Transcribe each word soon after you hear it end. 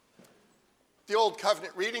The Old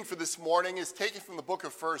Covenant reading for this morning is taken from the book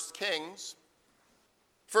of 1 Kings.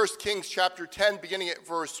 1 Kings chapter 10, beginning at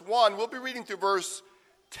verse 1. We'll be reading through verse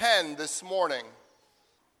 10 this morning.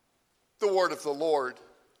 The word of the Lord.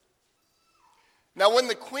 Now when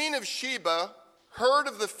the queen of Sheba heard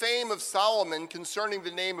of the fame of Solomon concerning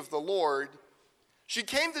the name of the Lord, she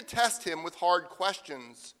came to test him with hard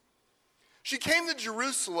questions. She came to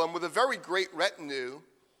Jerusalem with a very great retinue,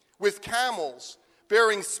 with camels,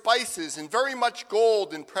 bearing spices and very much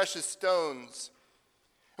gold and precious stones.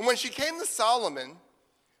 And when she came to Solomon,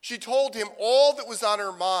 she told him all that was on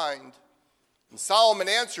her mind. And Solomon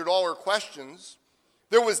answered all her questions.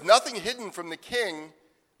 There was nothing hidden from the king,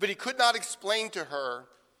 but he could not explain to her.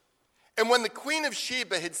 And when the queen of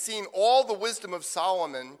Sheba had seen all the wisdom of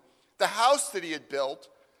Solomon, the house that he had built,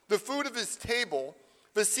 the food of his table,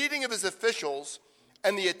 the seating of his officials,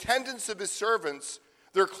 and the attendance of his servants,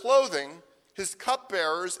 their clothing, his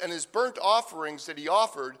cupbearers, and his burnt offerings that he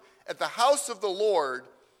offered at the house of the Lord,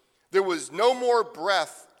 there was no more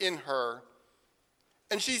breath in her.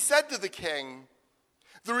 And she said to the king,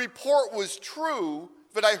 "The report was true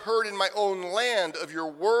that I heard in my own land of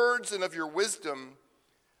your words and of your wisdom,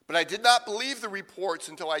 but I did not believe the reports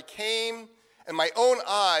until I came, and my own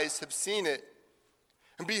eyes have seen it.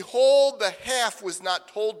 And behold, the half was not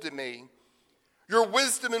told to me. Your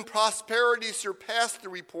wisdom and prosperity surpassed the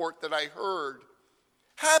report that I heard.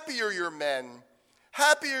 Happy are your men,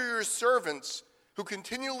 happy are your servants who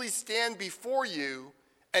continually stand before you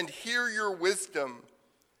and hear your wisdom.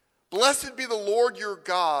 Blessed be the Lord your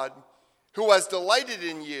God, who has delighted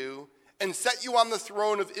in you and set you on the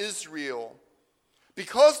throne of Israel.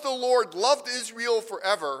 Because the Lord loved Israel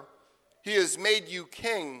forever, he has made you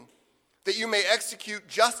king, that you may execute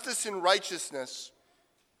justice and righteousness."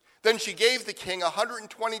 Then she gave the king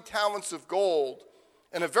 120 talents of gold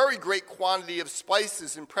and a very great quantity of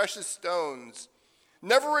spices and precious stones.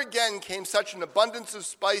 Never again came such an abundance of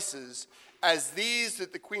spices as these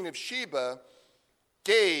that the queen of Sheba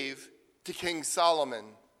gave to King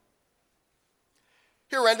Solomon.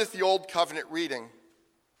 Here endeth the Old Covenant reading.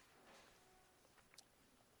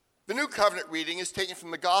 The New Covenant reading is taken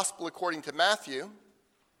from the Gospel according to Matthew.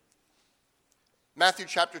 Matthew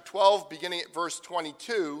chapter 12, beginning at verse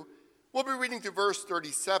 22. We'll be reading through verse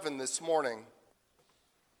 37 this morning.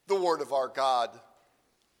 The word of our God.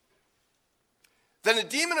 Then a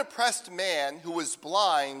demon-oppressed man who was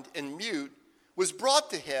blind and mute was brought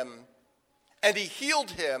to him, and he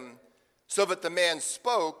healed him so that the man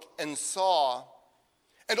spoke and saw.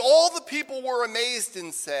 And all the people were amazed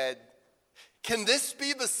and said, "Can this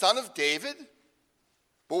be the son of David?"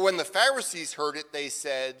 But when the Pharisees heard it, they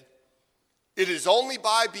said, "It is only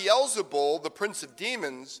by Beelzebul, the prince of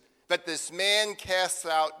demons, that this man casts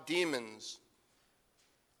out demons."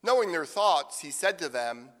 Knowing their thoughts, he said to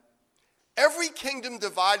them, "Every kingdom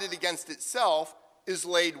divided against itself is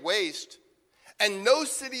laid waste, and no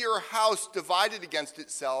city or house divided against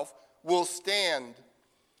itself will stand.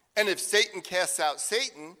 And if Satan casts out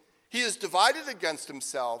Satan, he is divided against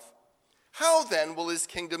himself. How then will his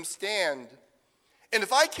kingdom stand? And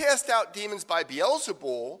if I cast out demons by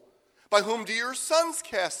Beelzebul, by whom do your sons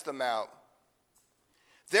cast them out?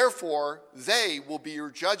 Therefore, they will be your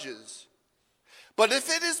judges. But if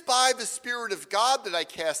it is by the Spirit of God that I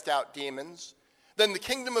cast out demons, then the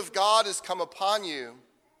kingdom of God has come upon you.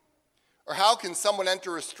 Or how can someone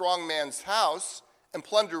enter a strong man's house and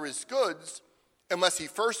plunder his goods unless he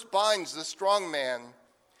first binds the strong man?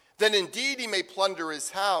 Then indeed he may plunder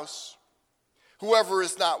his house. Whoever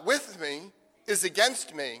is not with me is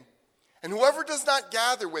against me, and whoever does not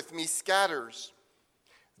gather with me scatters.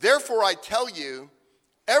 Therefore I tell you,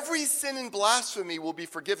 every sin and blasphemy will be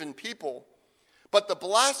forgiven people, but the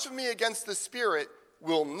blasphemy against the Spirit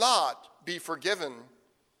will not be forgiven.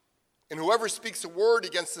 And whoever speaks a word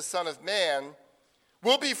against the Son of Man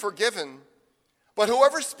will be forgiven, but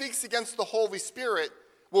whoever speaks against the Holy Spirit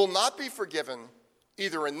will not be forgiven,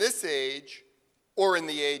 either in this age or in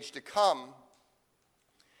the age to come.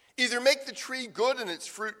 Either make the tree good and its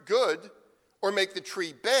fruit good, or make the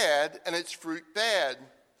tree bad and its fruit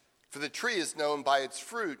bad, for the tree is known by its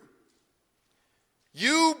fruit.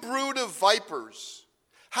 You brood of vipers,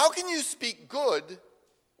 how can you speak good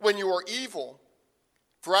when you are evil?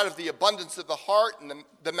 For out of the abundance of the heart and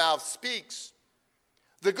the mouth speaks.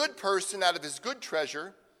 The good person out of his good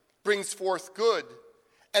treasure brings forth good,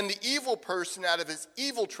 and the evil person out of his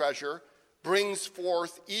evil treasure brings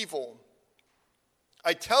forth evil.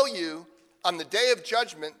 I tell you, on the day of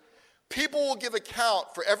judgment, people will give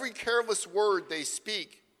account for every careless word they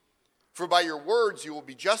speak. For by your words you will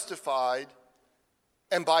be justified,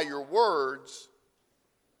 and by your words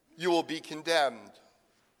you will be condemned.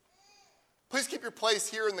 Please keep your place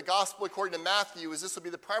here in the Gospel according to Matthew, as this will be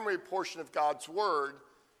the primary portion of God's Word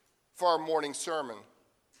for our morning sermon.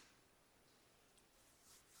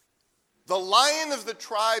 The Lion of the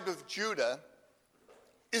tribe of Judah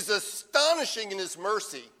is astonishing in his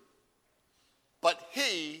mercy, but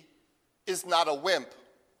he is not a wimp.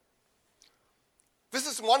 This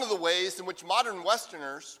is one of the ways in which modern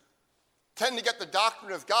Westerners tend to get the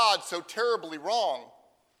doctrine of God so terribly wrong.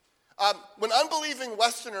 When unbelieving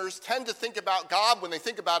Westerners tend to think about God, when they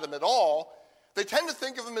think about him at all, they tend to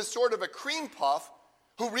think of him as sort of a cream puff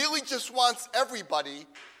who really just wants everybody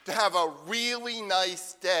to have a really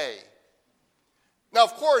nice day. Now,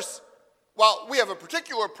 of course, while we have a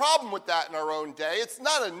particular problem with that in our own day, it's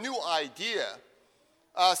not a new idea.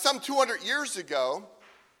 Some 200 years ago,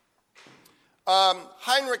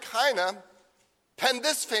 Heinrich Heine penned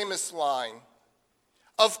this famous line,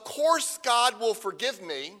 "Of course God will forgive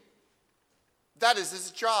me. That is his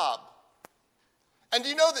job." And do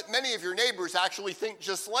you know that many of your neighbors actually think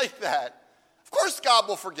just like that? Of course God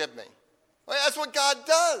will forgive me. Well, that's what God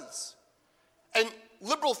does. And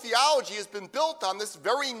liberal theology has been built on this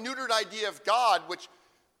very neutered idea of God, which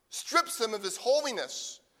strips him of his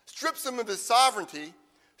holiness, strips him of his sovereignty,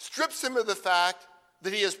 strips him of the fact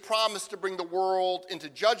that he has promised to bring the world into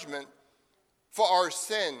judgment for our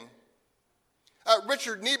sin.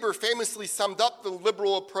 Richard Niebuhr famously summed up the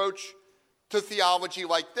liberal approach to theology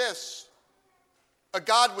like this: a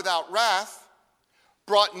God without wrath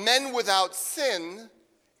brought men without sin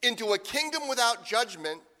into a kingdom without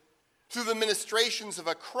judgment through the ministrations of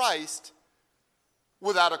a Christ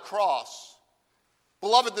without a cross.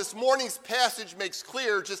 Beloved, this morning's passage makes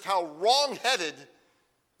clear just how wrong-headed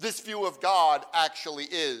this view of God actually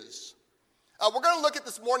is. We're going to look at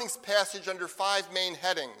this morning's passage under 5 main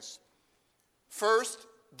headings. First,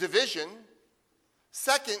 division.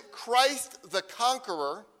 Second, Christ the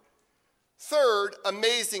conqueror. Third,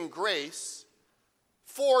 amazing grace.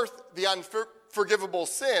 Fourth, the unforgivable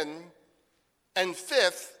sin. And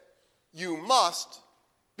fifth, you must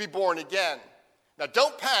be born again. Now,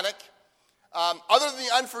 don't panic. Other than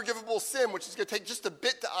the unforgivable sin, which is going to take just a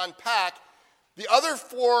bit to unpack, the other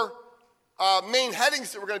 4 main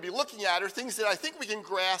headings that we're going to be looking at are things that I think we can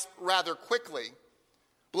grasp rather quickly.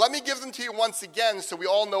 But let me give them to you once again so we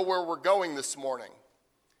all know where we're going this morning.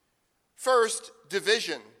 First,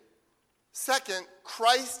 division. Second,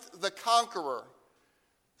 Christ the conqueror.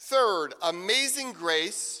 Third, amazing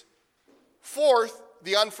grace. Fourth,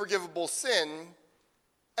 the unforgivable sin.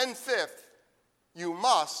 And fifth, you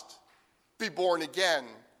must be born again.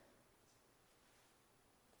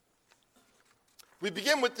 We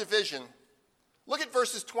begin with division. Look at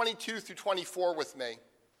verses 22 through 24 with me.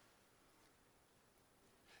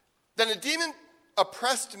 Then a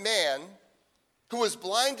demon-oppressed man who was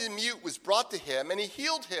blind and mute was brought to him, and he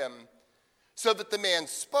healed him, so that the man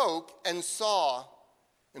spoke and saw.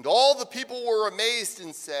 And all the people were amazed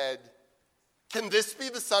and said, "Can this be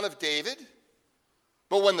the son of David?"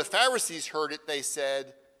 But when the Pharisees heard it, they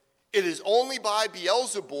said, "It is only by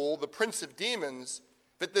Beelzebul, the prince of demons,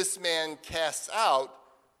 that this man casts out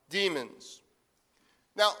demons."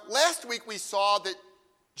 Now, last week we saw that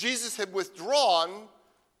Jesus had withdrawn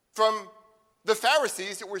from the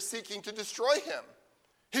Pharisees that were seeking to destroy him.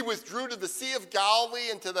 He withdrew to the Sea of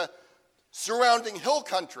Galilee and to the surrounding hill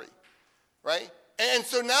country, right? And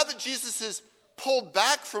so now that Jesus has pulled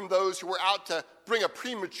back from those who were out to bring a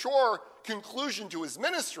premature conclusion to his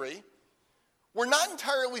ministry, we're not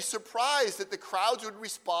entirely surprised that the crowds would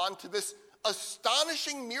respond to this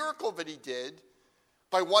astonishing miracle that he did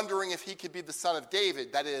by wondering if he could be the son of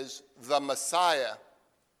David, that is, the Messiah.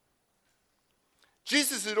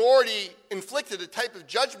 Jesus had already inflicted a type of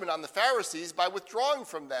judgment on the Pharisees by withdrawing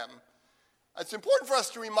from them. It's important for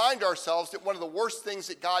us to remind ourselves that one of the worst things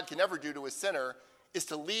that God can ever do to a sinner is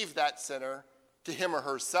to leave that sinner to him or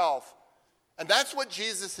herself. And that's what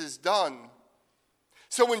Jesus has done.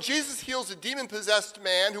 So when Jesus heals a demon-possessed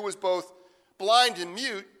man who was both blind and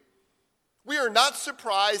mute, we are not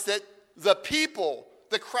surprised that the people,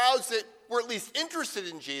 the crowds that were at least interested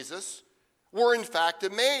in Jesus, were in fact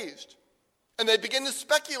amazed. And they begin to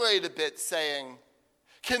speculate a bit, saying,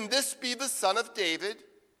 "Can this be the son of David?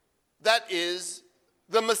 That is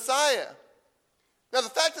the Messiah." Now, the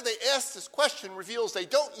fact that they asked this question reveals they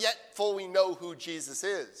don't yet fully know who Jesus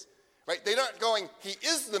is, right? They're not going, "He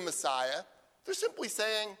is the Messiah." They're simply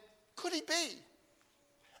saying, "Could he be?"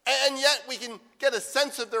 And yet we can get a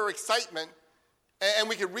sense of their excitement, and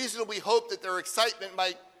we can reasonably hope that their excitement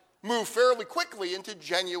might move fairly quickly into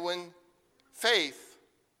genuine faith.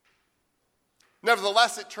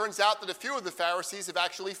 Nevertheless, it turns out that a few of the Pharisees have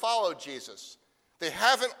actually followed Jesus. They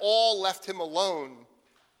haven't all left him alone.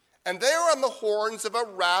 And they are on the horns of a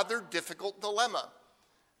rather difficult dilemma.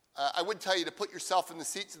 I would tell you to put yourself in the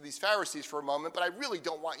seats of these Pharisees for a moment, but I really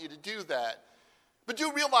don't want you to do that. But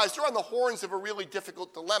do realize they're on the horns of a really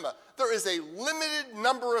difficult dilemma. There is a limited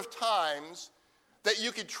number of times that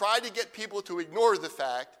you could try to get people to ignore the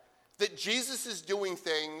fact that Jesus is doing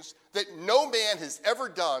things that no man has ever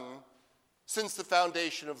done since the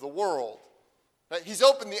foundation of the world. Right? He's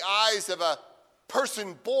opened the eyes of a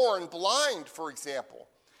person born blind, for example.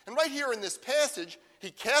 And right here in this passage,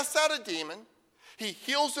 he casts out a demon, he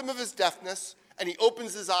heals him of his deafness, and he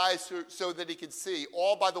opens his eyes so that he can see,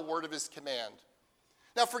 all by the word of his command.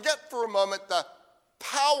 Now forget for a moment the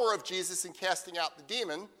power of Jesus in casting out the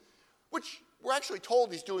demon, which we're actually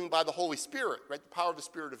told he's doing by the Holy Spirit, right? The power of the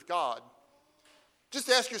Spirit of God. Just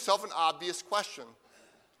ask yourself an obvious question.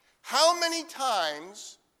 How many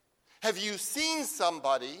times have you seen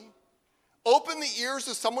somebody open the ears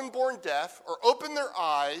of someone born deaf or open their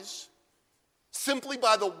eyes simply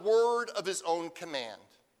by the word of his own command?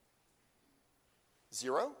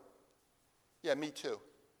 0? Yeah, me too.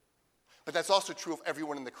 But that's also true of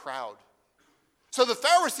everyone in the crowd. So the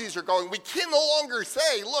Pharisees are going, we can no longer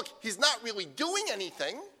say, look, he's not really doing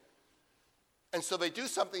anything. And so they do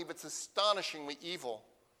something that's astonishingly evil.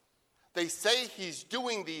 They say he's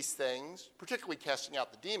doing these things, particularly casting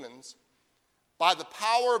out the demons, by the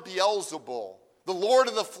power of Beelzebul, the Lord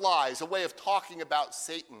of the Flies, a way of talking about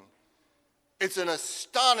Satan. It's an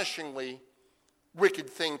astonishingly wicked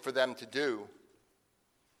thing for them to do.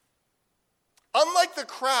 Unlike the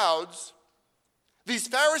crowds, these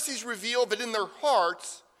Pharisees reveal that in their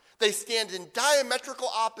hearts, they stand in diametrical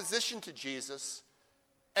opposition to Jesus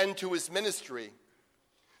and to his ministry.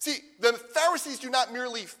 See, the Pharisees do not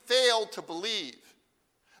merely fail to believe.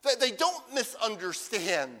 They don't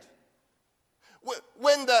misunderstand.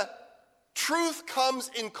 When the truth comes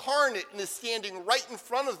incarnate and is standing right in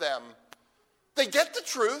front of them, they get the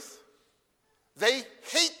truth, they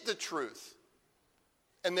hate the truth,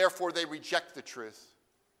 and therefore they reject the truth.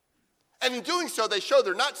 And in doing so, they show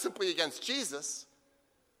they're not simply against Jesus,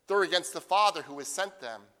 they're against the Father who has sent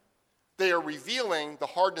them. They are revealing the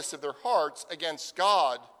hardness of their hearts against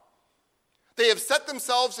God. They have set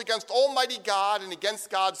themselves against Almighty God and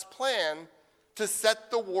against God's plan to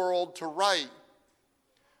set the world to right.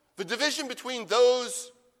 The division between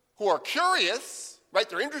those who are curious, right,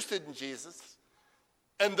 they're interested in Jesus,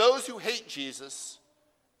 and those who hate Jesus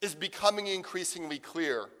is becoming increasingly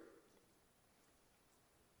clear.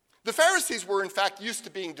 The Pharisees were, in fact, used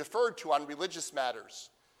to being deferred to on religious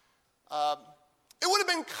matters. It would have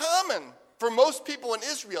been common for most people in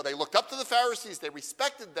Israel. They looked up to the Pharisees, they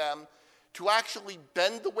respected them, to actually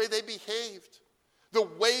bend the way they behaved, the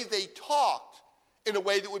way they talked, in a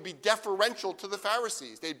way that would be deferential to the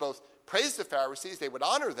Pharisees. They'd both praise the Pharisees, they would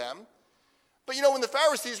honor them, but when the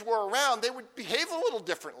Pharisees were around, they would behave a little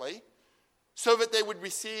differently so that they would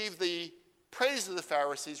receive the praise of the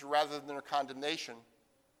Pharisees rather than their condemnation.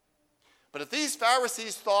 But if these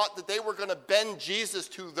Pharisees thought that they were going to bend Jesus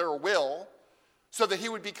to their will so that he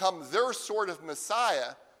would become their sort of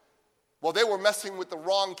Messiah, well, they were messing with the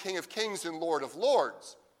wrong King of Kings and Lord of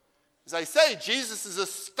Lords. As I say, Jesus is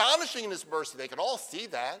astonishing in his mercy. They could all see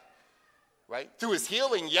that, right? Through his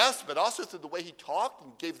healing, yes, but also through the way he talked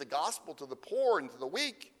and gave the gospel to the poor and to the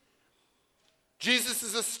weak. Jesus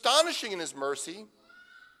is astonishing in his mercy,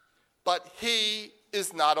 but he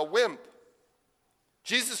is not a wimp.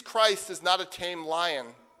 Jesus Christ is not a tame lion.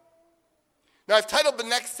 Now, I've titled the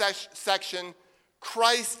next section,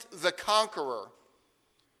 Christ the Conqueror.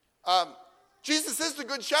 Jesus is the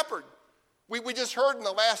Good Shepherd. We just heard in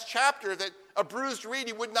the last chapter that a bruised reed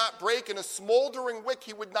he would not break and a smoldering wick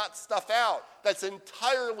he would not snuff out. That's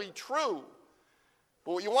entirely true.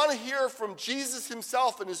 But what you want to hear from Jesus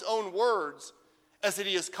himself in his own words is that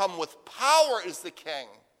he has come with power as the king.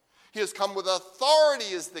 He has come with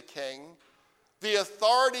authority as the king, the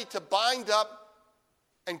authority to bind up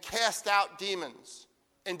and cast out demons.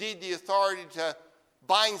 Indeed, the authority to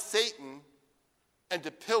bind Satan and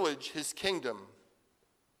to pillage his kingdom.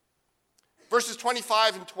 Verses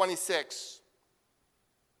 25 and 26.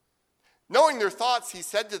 Knowing their thoughts, he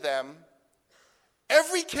said to them,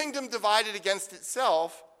 every kingdom divided against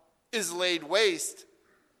itself is laid waste,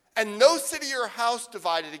 and no city or house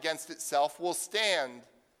divided against itself will stand.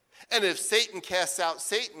 And if Satan casts out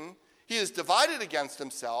Satan, he is divided against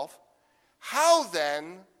himself. How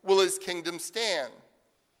then will his kingdom stand?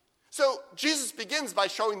 So Jesus begins by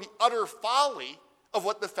showing the utter folly of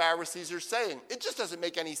what the Pharisees are saying. It just doesn't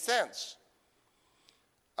make any sense.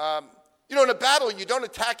 In a battle, you don't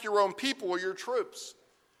attack your own people or your troops.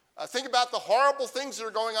 Think about the horrible things that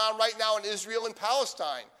are going on right now in Israel and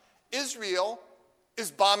Palestine. Israel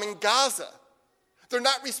is bombing Gaza. They're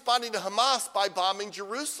not responding to Hamas by bombing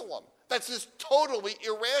Jerusalem. That's just totally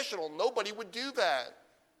irrational. Nobody would do that.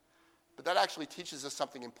 But that actually teaches us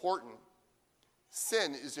something important.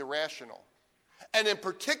 Sin is irrational. And in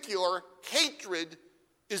particular, hatred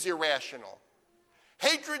is irrational.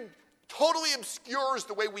 Hatred totally obscures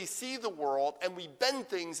the way we see the world, and we bend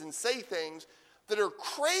things and say things that are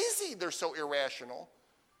crazy. They're so irrational,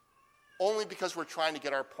 only because we're trying to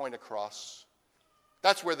get our point across.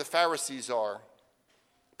 That's where the Pharisees are.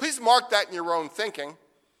 Please mark that in your own thinking.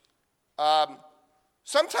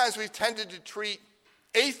 Sometimes we've tended to treat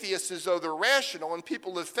atheists as though they're rational and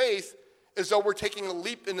people of faith as though we're taking a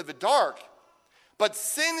leap into the dark. But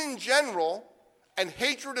sin in general and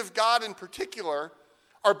hatred of God in particular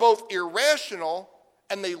are both irrational,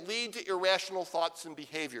 and they lead to irrational thoughts and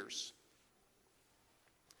behaviors.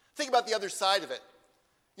 Think about the other side of it.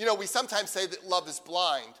 You know, we sometimes say that love is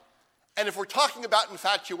blind. And if we're talking about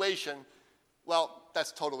infatuation, well,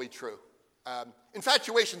 that's totally true.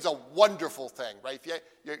 Infatuation's a wonderful thing, right?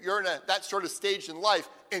 If you're in that sort of stage in life,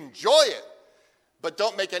 enjoy it. But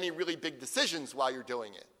don't make any really big decisions while you're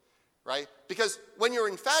doing it, right? Because when you're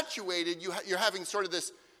infatuated, you're having sort of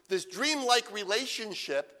this dreamlike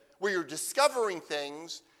relationship where you're discovering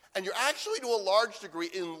things, and you're actually, to a large degree,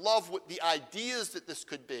 in love with the ideas that this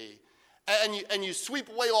could be. And you sweep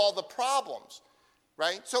away all the problems,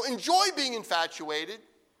 right? So enjoy being infatuated,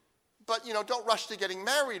 but, don't rush to getting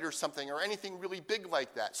married or something or anything really big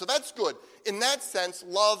like that. So that's good. In that sense,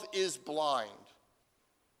 love is blind.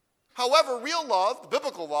 However, real love, the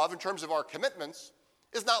biblical love, in terms of our commitments,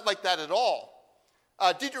 is not like that at all.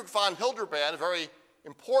 Dietrich von Hildebrand, a very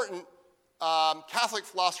important Catholic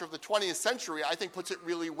philosopher of the 20th century, I think puts it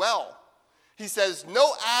really well. He says,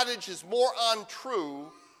 no adage is more untrue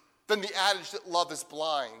than the adage that love is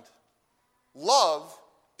blind. Love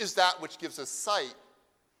is that which gives us sight.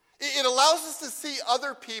 It allows us to see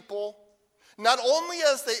other people not only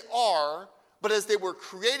as they are, but as they were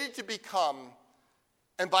created to become,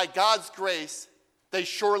 and by God's grace, they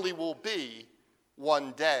surely will be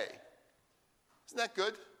one day. Isn't that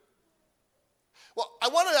good? Well, I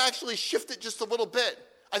want to actually shift it just a little bit.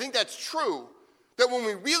 I think that's true, that when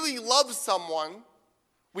we really love someone,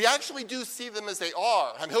 we actually do see them as they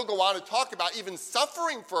are. And he'll go on to talk about even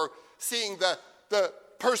suffering for seeing the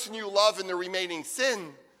person you love in the remaining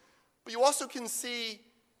sin. But you also can see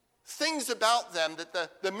things about them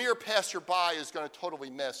that the mere passerby is going to totally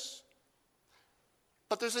miss.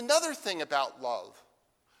 But there's another thing about love.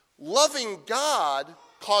 Loving God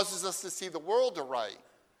causes us to see the world aright.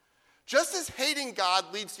 Just as hating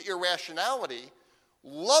God leads to irrationality,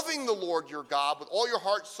 loving the Lord your God with all your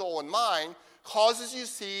heart, soul, and mind causes you to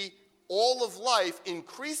see all of life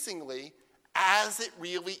increasingly as it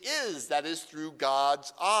really is, that is, through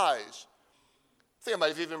God's eyes. I think I might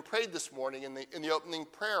have even prayed this morning in the opening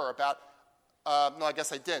prayer about, no, I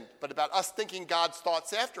guess I didn't, but about us thinking God's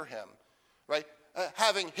thoughts after him, right?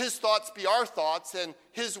 Having his thoughts be our thoughts and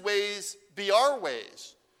his ways be our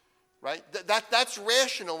ways, right? That's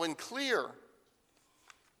rational and clear.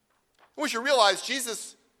 We should realize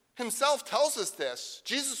Jesus himself tells us this.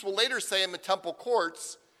 Jesus will later say in the temple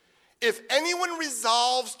courts, if anyone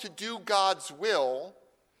resolves to do God's will,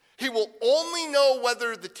 he will only know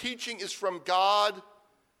whether the teaching is from God.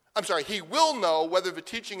 He will know whether the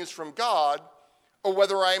teaching is from God or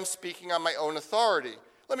whether I am speaking on my own authority.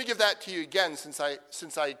 Let me give that to you again since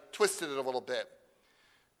I twisted it a little bit.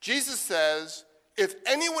 Jesus says, if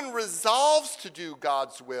anyone resolves to do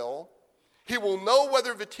God's will, he will know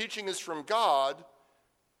whether the teaching is from God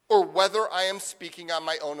or whether I am speaking on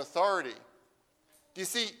my own authority. Do you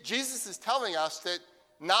see, Jesus is telling us that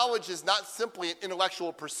knowledge is not simply an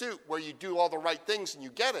intellectual pursuit where you do all the right things and you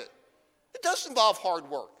get it. It does involve hard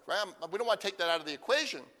work, right? We don't want to take that out of the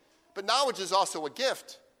equation. But knowledge is also a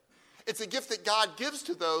gift. It's a gift that God gives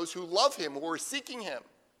to those who love him, who are seeking him.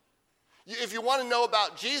 If you want to know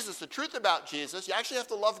about Jesus, the truth about Jesus, you actually have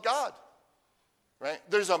to love God, right?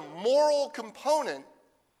 There's a moral component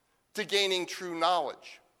to gaining true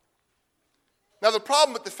knowledge. Now, the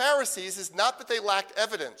problem with the Pharisees is not that they lacked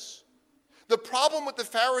evidence. The problem with the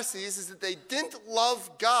Pharisees is that they didn't love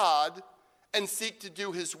God and seek to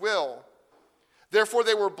do his will. Therefore,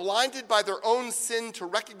 they were blinded by their own sin to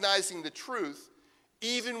recognizing the truth,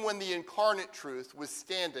 even when the incarnate truth was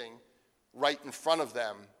standing right in front of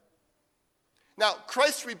them. Now,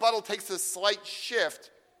 Christ's rebuttal takes a slight shift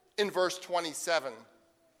in verse 27.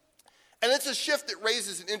 And it's a shift that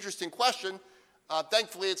raises an interesting question.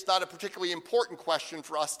 Thankfully, it's not a particularly important question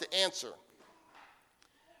for us to answer.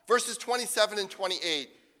 Verses 27 and 28.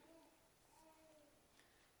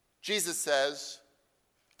 Jesus says,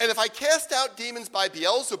 And if I cast out demons by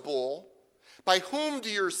Beelzebul, by whom do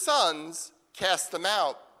your sons cast them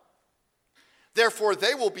out? Therefore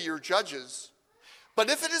they will be your judges. But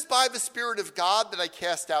if it is by the Spirit of God that I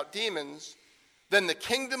cast out demons, then the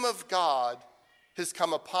kingdom of God has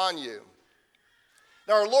come upon you.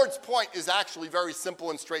 Now our Lord's point is actually very simple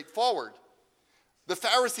and straightforward. The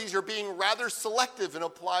Pharisees are being rather selective in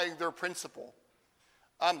applying their principle.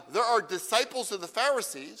 There are disciples of the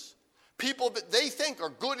Pharisees, people that they think are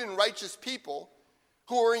good and righteous people,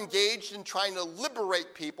 who are engaged in trying to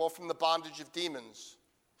liberate people from the bondage of demons.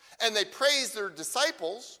 And they praise their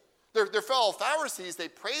disciples, their fellow Pharisees, they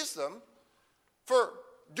praise them for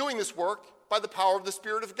doing this work by the power of the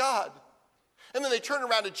Spirit of God. And then they turn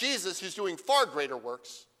around to Jesus, who's doing far greater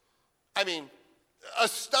works. I mean,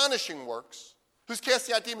 astonishing works, who's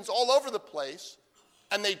casting out demons all over the place,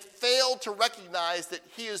 and they fail to recognize that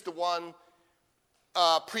he is the one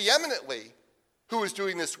preeminently who is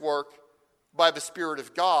doing this work by the Spirit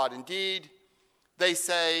of God. Indeed, they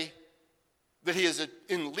say that he is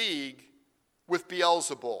in league with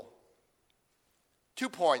Beelzebul. 2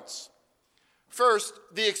 points. First,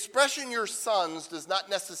 the expression your sons does not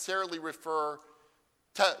necessarily refer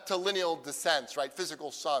to lineal descents, right?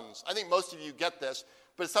 Physical sons. I think most of you get this,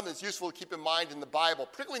 but it's something that's useful to keep in mind in the Bible,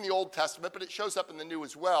 particularly in the Old Testament, but it shows up in the New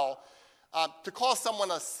as well. To call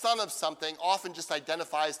someone a son of something often just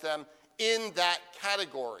identifies them in that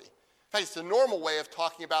category. In fact, it's a normal way of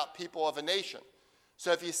talking about people of a nation.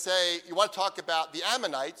 So if you say, you want to talk about the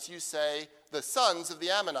Ammonites, you say the sons of the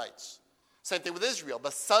Ammonites. Same thing with Israel. The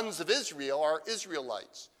sons of Israel are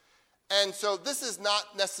Israelites. And so this is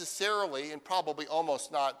not necessarily, and probably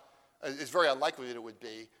almost not, it's very unlikely that it would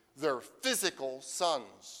be, their physical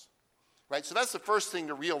sons. Right? So that's the first thing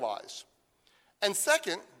to realize. And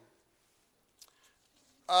second,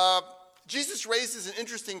 Jesus raises an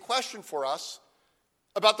interesting question for us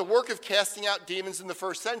about the work of casting out demons in the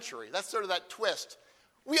first century. That's sort of that twist.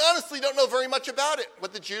 We honestly don't know very much about it,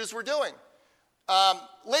 what the Jews were doing.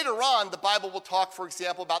 Later on, the Bible will talk, for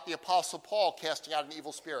example, about the Apostle Paul casting out an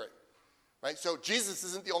evil spirit. Right? So Jesus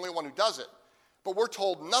isn't the only one who does it. But we're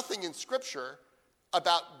told nothing in Scripture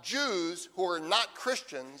about Jews who are not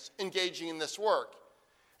Christians engaging in this work.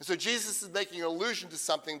 And so Jesus is making an allusion to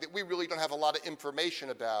something that we really don't have a lot of information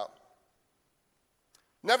about.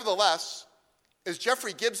 Nevertheless, as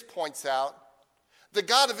Jeffrey Gibbs points out, the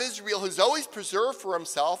God of Israel has always preserved for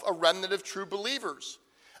himself a remnant of true believers.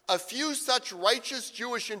 A few such righteous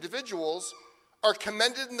Jewish individuals are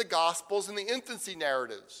commended in the Gospels and the infancy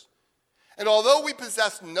narratives. And although we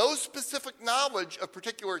possess no specific knowledge of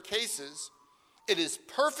particular cases, it is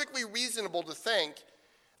perfectly reasonable to think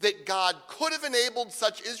that God could have enabled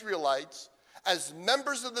such Israelites as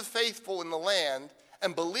members of the faithful in the land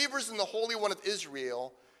and believers in the Holy One of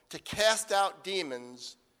Israel to cast out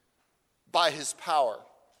demons by his power.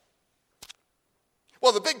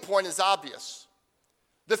 Well, the big point is obvious.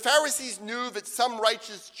 The Pharisees knew that some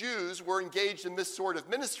righteous Jews were engaged in this sort of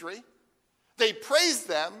ministry. They praised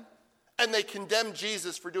them, and they condemned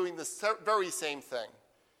Jesus for doing the very same thing.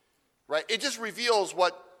 Right? It just reveals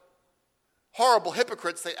what horrible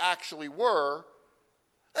hypocrites they actually were,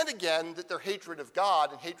 and again, that their hatred of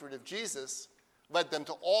God and hatred of Jesus led them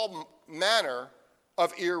to all manner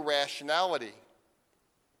of irrationality.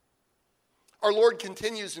 Our Lord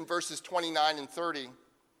continues in verses 29 and 30.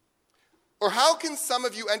 Or how can some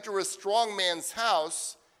of you enter a strong man's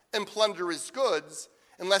house and plunder his goods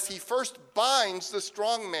unless he first binds the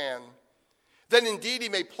strong man? Then indeed he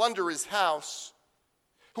may plunder his house.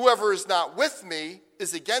 Whoever is not with me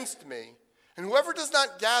is against me, and whoever does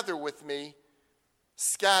not gather with me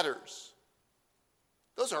scatters.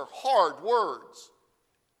 Those are hard words.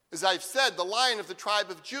 As I've said, the Lion of the tribe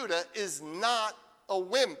of Judah is not a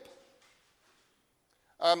wimp.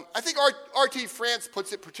 I think R.T. France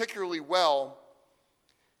puts it particularly well.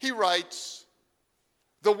 He writes,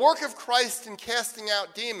 the work of Christ in casting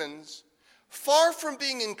out demons, far from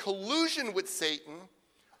being in collusion with Satan,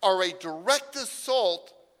 are a direct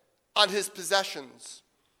assault on his possessions.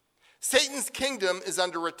 Satan's kingdom is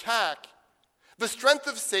under attack. The strength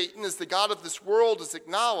of Satan as the God of this world is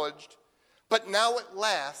acknowledged, but now at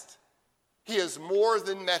last he has more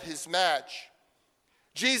than met his match.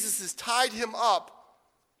 Jesus has tied him up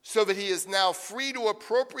so that he is now free to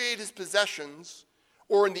appropriate his possessions,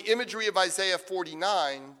 or in the imagery of Isaiah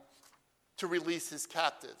 49, to release his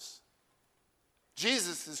captives.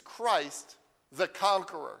 Jesus is Christ, the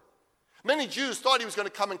conqueror. Many Jews thought he was going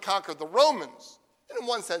to come and conquer the Romans, and in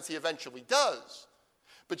one sense he eventually does.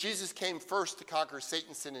 But Jesus came first to conquer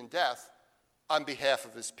Satan, sin, and death on behalf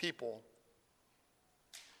of his people.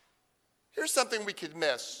 Here's something we could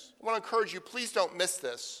miss. I want to encourage you, please don't miss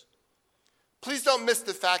this. Please don't miss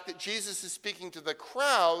the fact that Jesus is speaking to the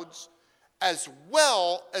crowds as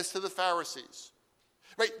well as to the Pharisees.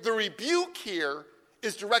 Right? The rebuke here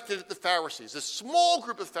is directed at the Pharisees, a small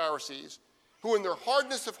group of Pharisees who in their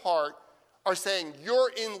hardness of heart are saying,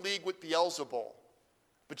 you're in league with Beelzebul.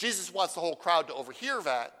 But Jesus wants the whole crowd to overhear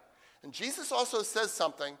that. And Jesus also says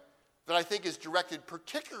something that I think is directed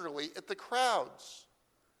particularly at the crowds.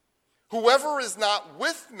 Whoever is not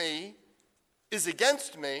with me is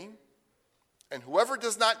against me, and whoever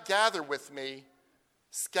does not gather with me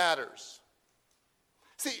scatters.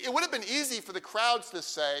 See, it would have been easy for the crowds to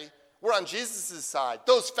say, we're on Jesus' side.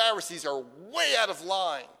 Those Pharisees are way out of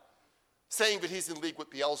line, saying that he's in league with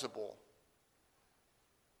Beelzebul.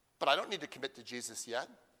 But I don't need to commit to Jesus yet.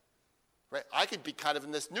 Right? I could be kind of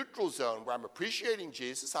in this neutral zone where I'm appreciating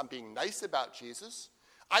Jesus, I'm being nice about Jesus.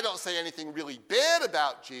 I don't say anything really bad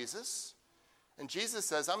about Jesus. And Jesus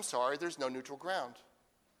says, I'm sorry, there's no neutral ground.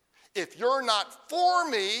 If you're not for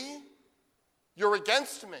me, you're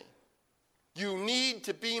against me. You need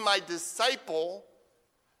to be my disciple,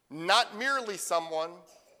 not merely someone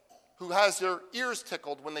who has their ears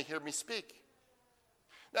tickled when they hear me speak.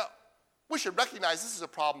 Now, we should recognize this is a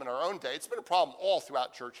problem in our own day. It's been a problem all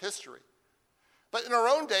throughout church history. But in our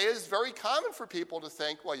own day, it's very common for people to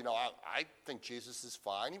think, well, I think Jesus is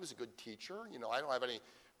fine. He was a good teacher. I don't have any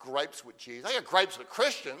gripes with Jesus. I have gripes with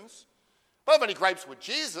Christians, but I don't have any gripes with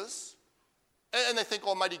Jesus. And they think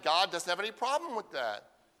Almighty God doesn't have any problem with that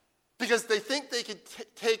because they think they could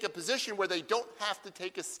take a position where they don't have to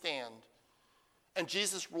take a stand. And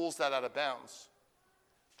Jesus rules that out of bounds.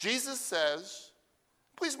 Jesus says,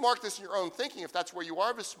 please mark this in your own thinking if that's where you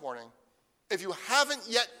are this morning. If you haven't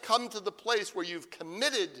yet come to the place where you've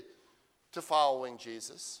committed to following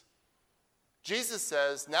Jesus, Jesus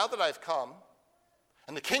says, now that I've come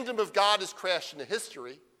and the kingdom of God has crashed into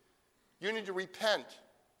history, you need to repent.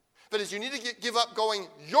 That is, you need to give up going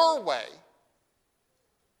your way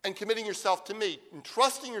and committing yourself to me, and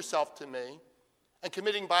trusting yourself to me, and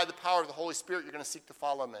committing by the power of the Holy Spirit, you're going to seek to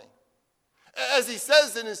follow me. As he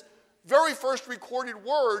says in his very first recorded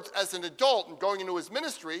words as an adult and going into his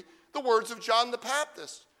ministry, the words of John the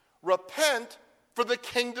Baptist, repent, for the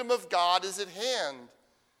kingdom of God is at hand.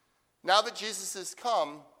 Now that Jesus has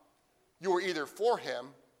come, you are either for him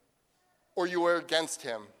or you are against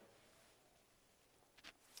him.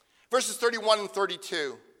 Verses 31 and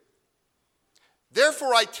 32.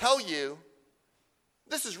 Therefore I tell you,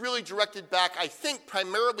 this is really directed back, I think,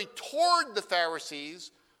 primarily toward the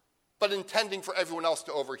Pharisees, but intending for everyone else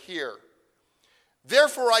to overhear.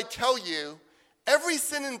 Therefore I tell you, every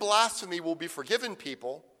sin and blasphemy will be forgiven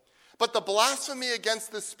people, but the blasphemy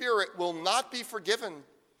against the Spirit will not be forgiven.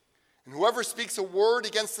 And whoever speaks a word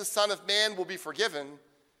against the Son of Man will be forgiven,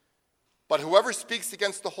 but whoever speaks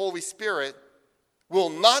against the Holy Spirit will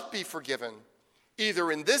not be forgiven,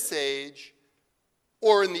 either in this age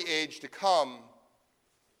or in the age to come.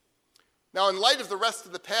 Now, in light of the rest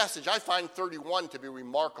of the passage, I find 31 to be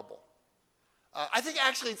remarkable. I think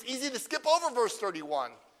actually it's easy to skip over verse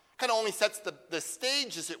 31. Kind of only sets the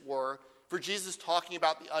stage, as it were, for Jesus talking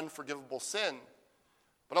about the unforgivable sin.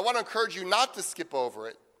 But I want to encourage you not to skip over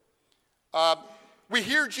it. We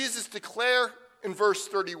hear Jesus declare in verse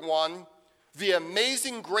 31 the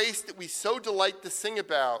amazing grace that we so delight to sing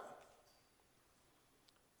about.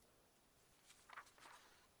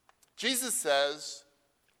 Jesus says,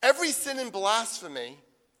 every sin and blasphemy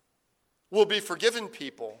will be forgiven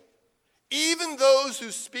people, even those who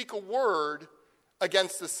speak a word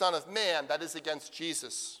against the Son of Man, that is, against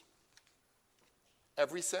Jesus.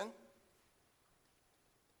 Every sin?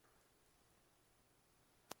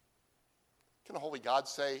 Can a holy God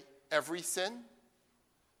say every sin?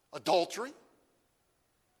 Adultery?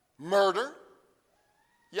 Murder?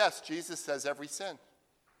 Yes, Jesus says every sin.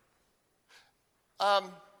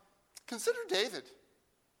 Consider David.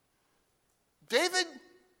 David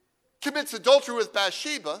commits adultery with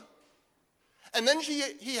Bathsheba, and then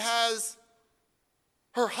he has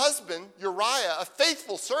her husband, Uriah, a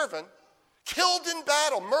faithful servant, killed in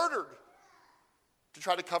battle, murdered, to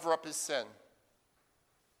try to cover up his sin.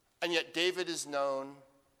 And yet David is known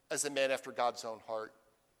as a man after God's own heart.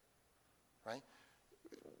 Right?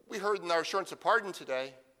 We heard in our assurance of pardon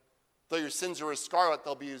today, though your sins are as scarlet,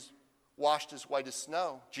 they'll be washed as white as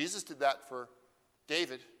snow. Jesus did that for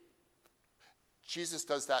David. Jesus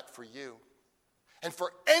does that for you. And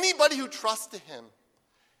for anybody who trusts to him,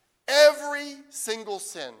 every single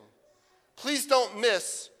sin. Please don't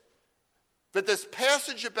miss that this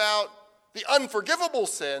passage about the unforgivable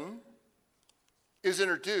sin is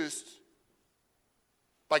introduced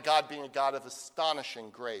by God being a God of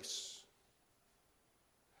astonishing grace.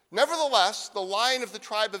 Nevertheless, the Lion of the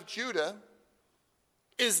tribe of Judah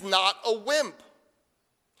is not a wimp.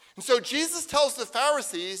 And so Jesus tells the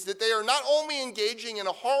Pharisees that they are not only engaging in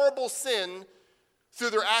a horrible sin through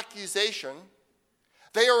their accusation,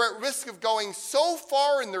 they are at risk of going so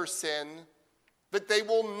far in their sin that they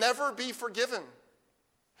will never be forgiven,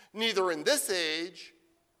 neither in this age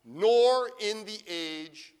nor in the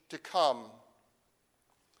age to come.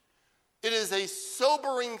 It is a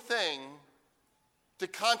sobering thing to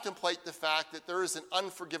contemplate the fact that there is an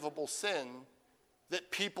unforgivable sin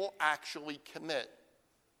that people actually commit.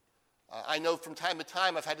 I know from time to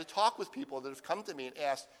time I've had to talk with people that have come to me and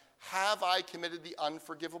asked, have I committed the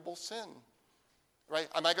unforgivable sin? Right?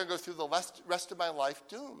 Am I going to go through the rest of my life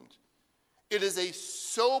doomed? It is a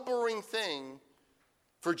sobering thing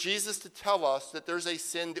for Jesus to tell us that there's a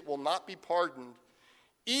sin that will not be pardoned,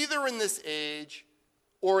 either in this age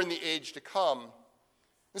or in the age to come.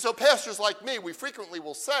 And so pastors like me, we frequently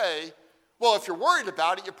will say, well, if you're worried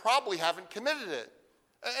about it, you probably haven't committed it.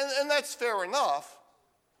 And that's fair enough.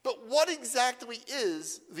 But what exactly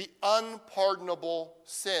is the unpardonable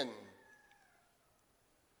sin?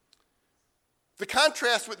 The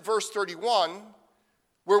contrast with verse 31,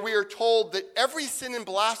 where we are told that every sin and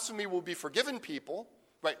blasphemy will be forgiven people,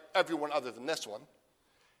 right, everyone other than this one.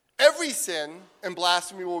 Every sin and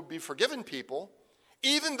blasphemy will be forgiven people,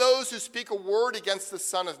 even those who speak a word against the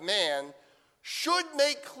Son of Man, should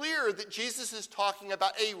make clear that Jesus is talking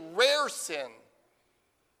about a rare sin.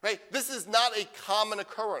 Right? This is not a common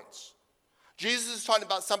occurrence. Jesus is talking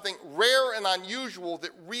about something rare and unusual that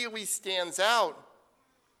really stands out.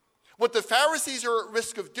 What the Pharisees are at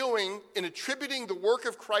risk of doing in attributing the work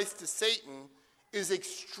of Christ to Satan is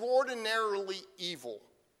extraordinarily evil.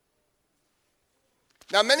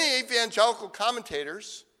 Now, many evangelical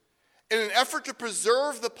commentators, in an effort to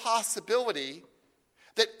preserve the possibility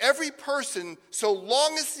that every person, so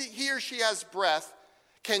long as he or she has breath,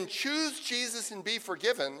 can choose Jesus and be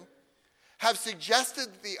forgiven, have suggested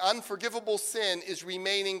that the unforgivable sin is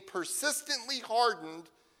remaining persistently hardened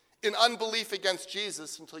in unbelief against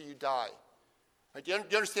Jesus until you die. Right? Do you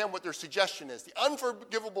understand what their suggestion is? The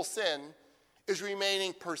unforgivable sin is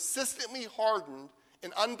remaining persistently hardened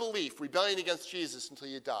in unbelief, rebellion against Jesus until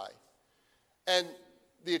you die. And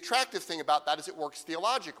the attractive thing about that is it works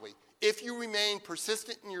theologically. If you remain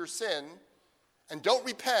persistent in your sin and don't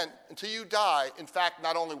repent until you die, in fact,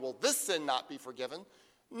 not only will this sin not be forgiven,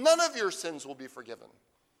 none of your sins will be forgiven.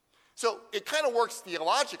 So it kind of works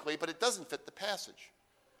theologically, but it doesn't fit the passage.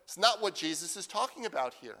 It's not what Jesus is talking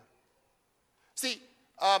about here. See,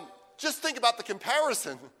 just think about the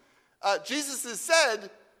comparison. Jesus has said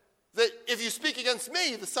that if you speak against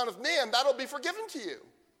me, the Son of Man, that'll be forgiven to you.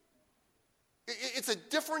 It's a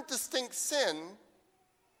different, distinct sin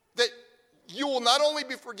that you will not only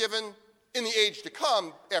be forgiven in the age to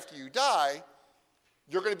come after you die,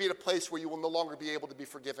 you're going to be at a place where you will no longer be able to be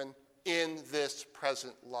forgiven in this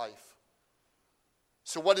present life.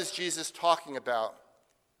 So what is Jesus talking about?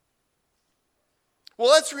 Well,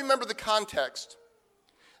 let's remember the context.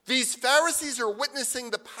 These Pharisees are witnessing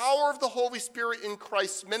the power of the Holy Spirit in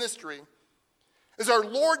Christ's ministry as our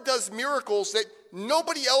Lord does miracles that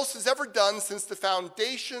nobody else has ever done since the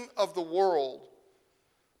foundation of the world.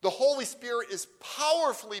 The Holy Spirit is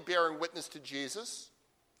powerfully bearing witness to Jesus,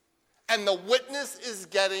 and the witness is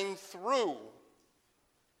getting through.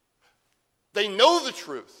 They know the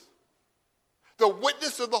truth. The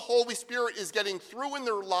witness of the Holy Spirit is getting through in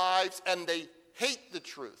their lives, and they hate the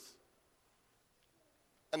truth.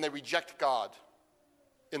 And they reject God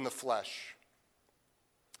in the flesh.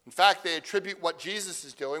 In fact, they attribute what Jesus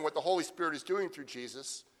is doing, what the Holy Spirit is doing through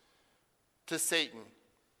Jesus, to Satan.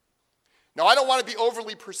 Now, I don't want to be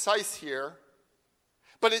overly precise here,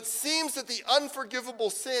 but it seems that the unforgivable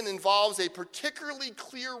sin involves a particularly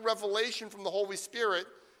clear revelation from the Holy Spirit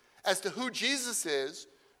as to who Jesus is,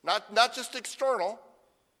 not just external,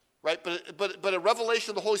 right? But a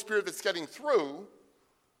revelation of the Holy Spirit that's getting through,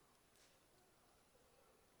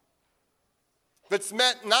 that's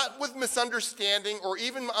met not with misunderstanding or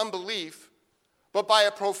even unbelief, but by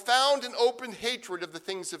a profound and open hatred of the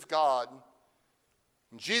things of God.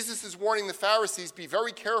 And Jesus is warning the Pharisees, be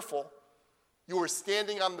very careful. You are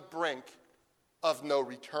standing on the brink of no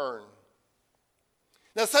return.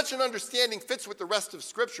 Now, such an understanding fits with the rest of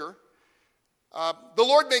Scripture. The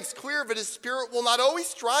Lord makes clear that his Spirit will not always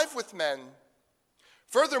strive with men.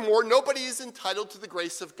 Furthermore, nobody is entitled to the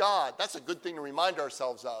grace of God. That's a good thing to remind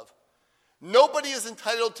ourselves of. Nobody is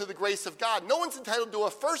entitled to the grace of God. No one's entitled to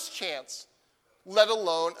a first chance, let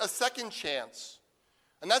alone a second chance.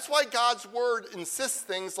 And that's why God's word insists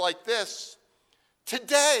things like this.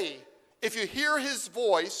 Today, if you hear his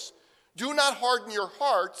voice, Do not harden your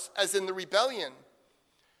hearts as in the rebellion.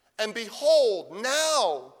 And behold,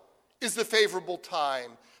 now is the favorable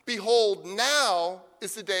time. Behold, now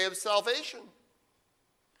is the day of salvation.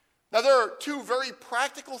 Now, there are two very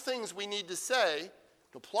practical things we need to say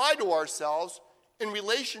to apply to ourselves in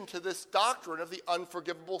relation to this doctrine of the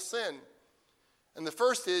unforgivable sin. And the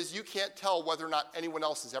first is, you can't tell whether or not anyone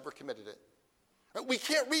else has ever committed it. Right? We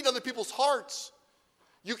can't read other people's hearts.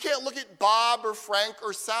 You can't look at Bob or Frank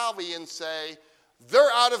or Sally and say,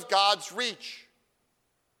 they're out of God's reach.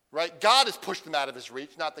 Right? God has pushed them out of his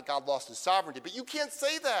reach, not that God lost his sovereignty, but you can't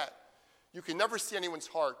say that. You can never see anyone's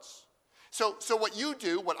hearts. So what you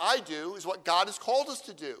do, what I do, is what God has called us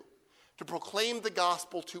to do, to proclaim the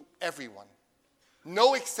gospel to everyone.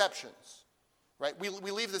 No exceptions. Right? We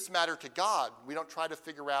leave this matter to God. We don't try to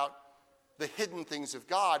figure out the hidden things of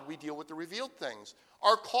God. We deal with the revealed things.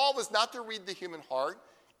 Our call is not to read the human heart.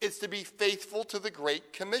 It's to be faithful to the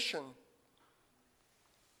Great Commission.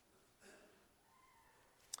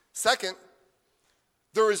 Second,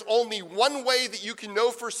 there is only one way that you can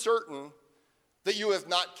know for certain that you have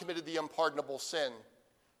not committed the unpardonable sin.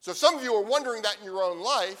 So if some of you are wondering that in your own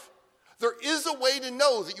life, there is a way to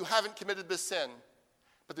know that you haven't committed this sin.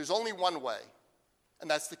 But there's only one way, and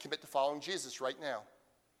that's to commit to following Jesus right now.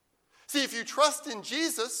 See, if you trust in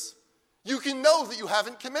Jesus, you can know that you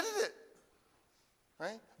haven't committed it.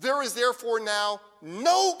 Right? There is therefore now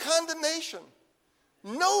no condemnation.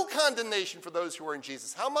 No condemnation for those who are in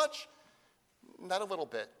Jesus. How much? Not a little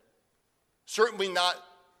bit. Certainly not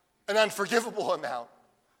an unforgivable amount.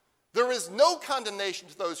 There is no condemnation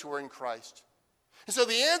to those who are in Christ. And so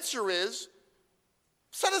the answer is,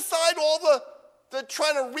 set aside all the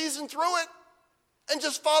trying to reason through it and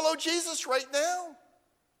just follow Jesus right now.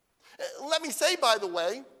 Let me say, by the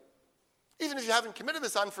way, even if you haven't committed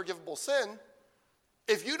this unforgivable sin,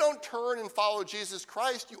 if you don't turn and follow Jesus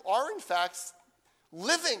Christ, you are in fact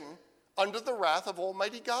living under the wrath of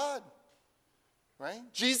Almighty God. Right?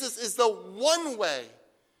 Jesus is the one way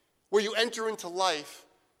where you enter into life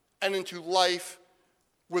and into life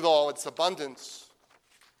with all its abundance.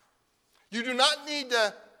 You do not need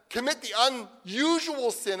to commit the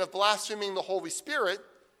unusual sin of blaspheming the Holy Spirit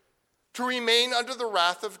to remain under the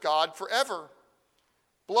wrath of God forever.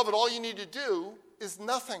 Beloved, all you need to do is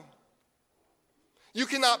nothing. You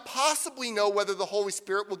cannot possibly know whether the Holy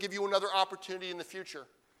Spirit will give you another opportunity in the future.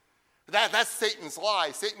 That's Satan's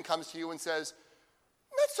lie. Satan comes to you and says,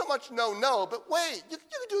 not so much no, but wait, you can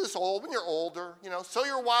do this when you're older, sow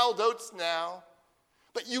your wild oats now.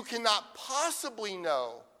 But you cannot possibly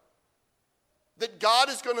know that God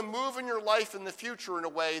is going to move in your life in the future in a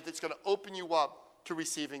way that's going to open you up to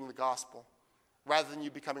receiving the gospel rather than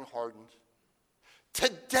you becoming hardened.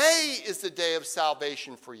 Today is the day of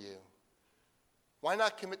salvation for you. Why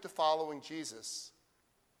not commit to following Jesus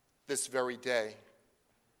this very day?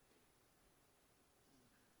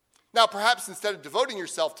 Now, perhaps instead of devoting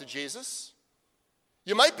yourself to Jesus,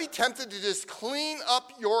 you might be tempted to just clean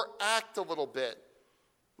up your act a little bit.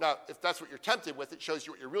 Now, if that's what you're tempted with, it shows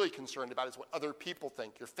you what you're really concerned about is what other people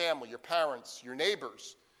think, your family, your parents, your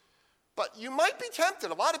neighbors. But you might be tempted.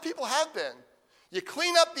 A lot of people have been. You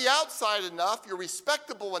clean up the outside enough, you're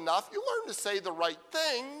respectable enough, you learn to say the right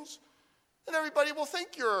things, and everybody will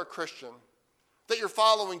think you're a Christian, that you're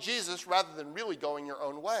following Jesus rather than really going your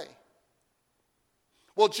own way.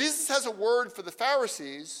 Well, Jesus has a word for the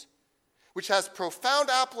Pharisees which has profound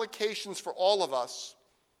applications for all of us.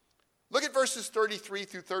 Look at verses 33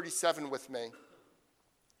 through 37 with me.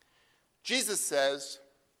 Jesus says,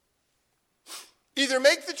 either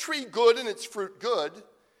make the tree good and its fruit good,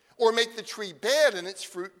 or make the tree bad and its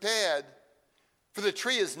fruit bad, for the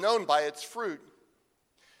tree is known by its fruit.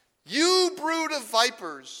 You brood of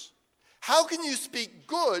vipers, how can you speak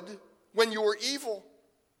good when you are evil?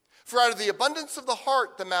 For out of the abundance of the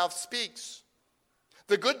heart the mouth speaks.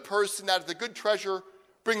 The good person out of the good treasure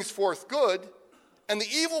brings forth good, and the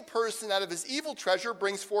evil person out of his evil treasure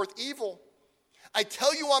brings forth evil. I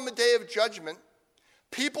tell you, on the day of judgment,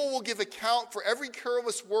 people will give account for every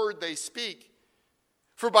careless word they speak.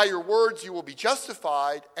 For by your words you will be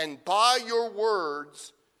justified, and by your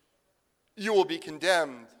words you will be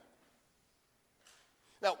condemned.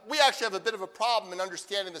 Now, we actually have a bit of a problem in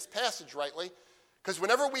understanding this passage rightly, because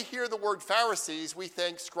whenever we hear the word Pharisees, we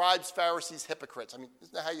think scribes, Pharisees, hypocrites. I mean,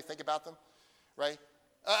 isn't that how you think about them? Right?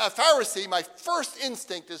 A Pharisee, my first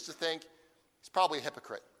instinct is to think he's probably a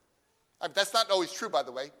hypocrite. I mean, that's not always true, by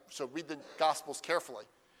the way, so read the Gospels carefully.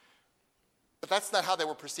 But that's not how they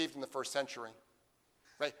were perceived in the first century.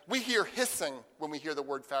 Right? We hear hissing when we hear the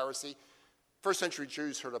word Pharisee. First century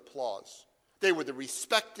Jews heard applause. They were the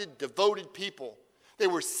respected, devoted people. They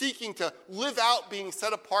were seeking to live out being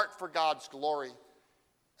set apart for God's glory.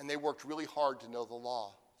 And they worked really hard to know the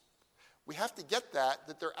law. We have to get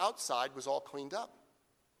that their outside was all cleaned up,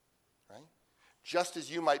 right? Just as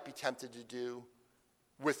you might be tempted to do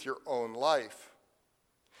with your own life.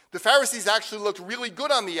 The Pharisees actually looked really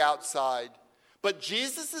good on the outside, but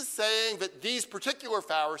Jesus is saying that these particular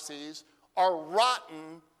Pharisees are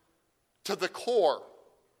rotten to the core.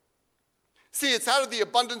 See, it's out of the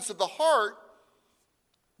abundance of the heart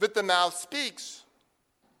that the mouth speaks.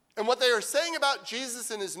 And what they are saying about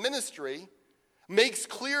Jesus and his ministry makes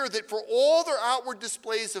clear that for all their outward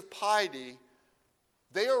displays of piety,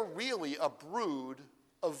 they are really a brood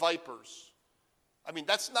of vipers. I mean,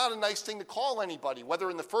 that's not a nice thing to call anybody, whether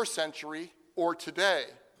in the first century or today.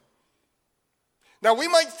 Now, we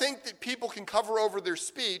might think that people can cover over their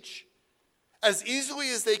speech as easily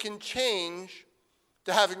as they can change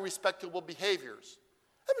to having respectable behaviors.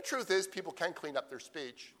 And the truth is, people can clean up their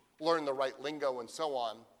speech, learn the right lingo, and so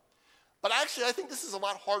on. But actually, I think this is a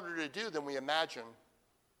lot harder to do than we imagine.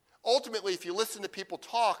 Ultimately, if you listen to people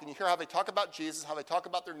talk and you hear how they talk about Jesus, how they talk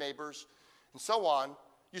about their neighbors, and so on,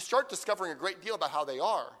 you start discovering a great deal about how they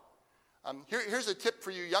are. Here's a tip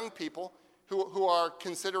for you young people who are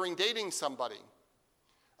considering dating somebody.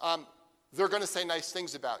 They're going to say nice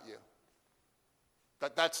things about you.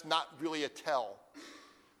 That's not really a tell.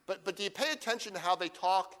 But do you pay attention to how they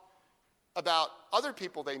talk about other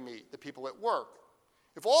people they meet, the people at work?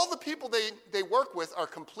 If all the people they work with are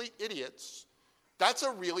complete idiots, that's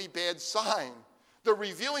a really bad sign. They're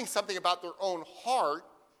revealing something about their own heart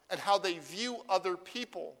and how they view other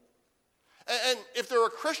people. And if they're a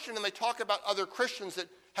Christian and they talk about other Christians that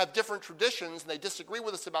have different traditions and they disagree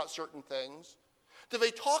with us about certain things, do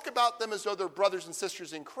they talk about them as though they're brothers and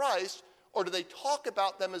sisters in Christ, or do they talk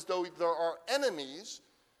about them as though they're our enemies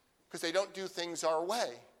because they don't do things our way?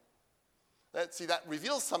 That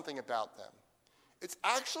reveals something about them. It's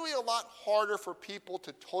actually a lot harder for people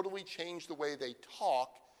to totally change the way they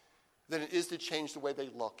talk than it is to change the way they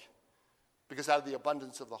look. Because out of the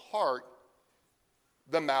abundance of the heart,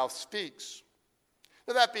 the mouth speaks.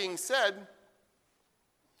 Now, that being said,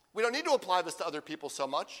 we don't need to apply this to other people so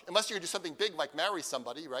much, unless you're going to do something big like marry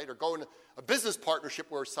somebody, right? Or go in a business partnership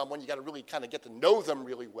where someone, you got to really kind of get to know them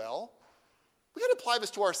really well. We got to apply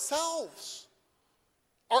this to ourselves.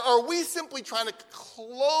 Are we simply trying to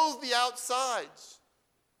clothe the outsides?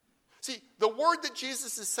 See, the word that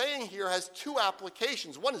Jesus is saying here has two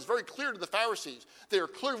applications. One is very clear to the Pharisees. They are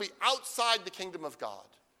clearly outside the kingdom of God,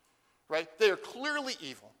 right? They are clearly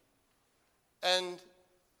evil. And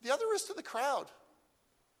the other is to the crowd,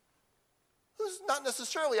 who's not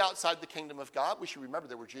necessarily outside the kingdom of God. We should remember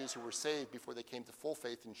there were Jews who were saved before they came to full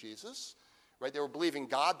faith in Jesus, right? They were believing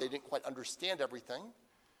God. They didn't quite understand everything.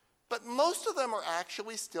 But most of them are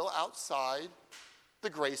actually still outside the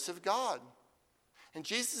grace of God. And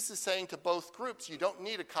Jesus is saying to both groups, you don't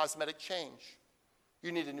need a cosmetic change.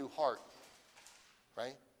 You need a new heart,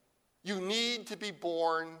 right? You need to be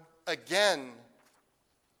born again.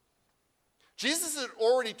 Jesus had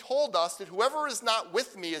already told us that whoever is not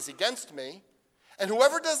with me is against me, and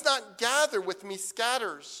whoever does not gather with me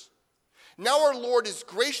scatters. Now our Lord is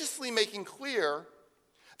graciously making clear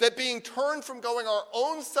that being turned from going our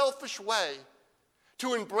own selfish way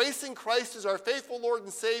to embracing Christ as our faithful Lord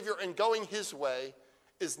and Savior and going his way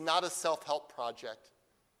is not a self-help project.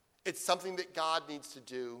 It's something that God needs to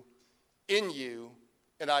do in you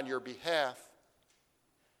and on your behalf.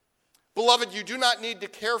 Beloved, you do not need to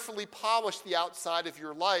carefully polish the outside of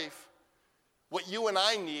your life. What you and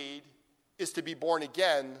I need is to be born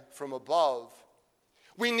again from above.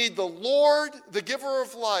 We need the Lord, the giver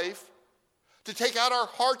of life, to take out our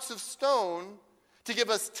hearts of stone, to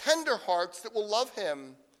give us tender hearts that will love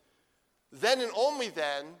him. Then and only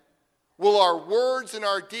then will our words and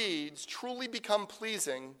our deeds truly become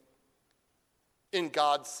pleasing in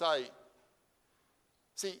God's sight.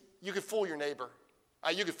 See, you could fool your neighbor.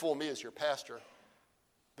 You could fool me as your pastor,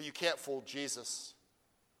 but you can't fool Jesus.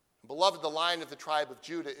 Beloved, the Lion of the tribe of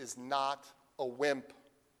Judah is not a wimp.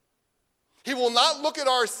 He will not look at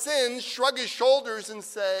our sins, shrug his shoulders, and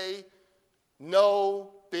say,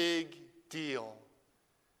 no big deal.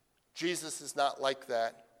 Jesus is not like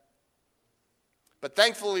that. But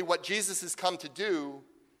thankfully, what Jesus has come to do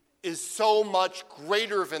is so much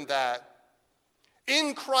greater than that.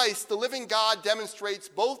 In Christ, the living God demonstrates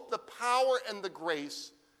both the power and the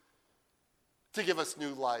grace to give us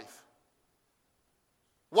new life.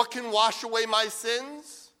 What can wash away my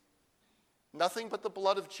sins? Nothing but the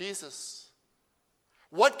blood of Jesus.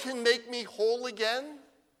 What can make me whole again?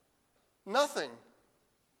 Nothing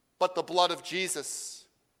but the blood of Jesus.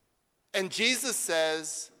 And Jesus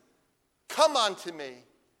says, Come unto me,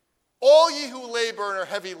 all ye who labor and are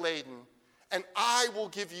heavy laden, and I will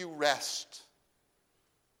give you rest.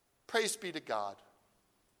 Praise be to God.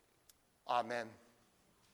 Amen.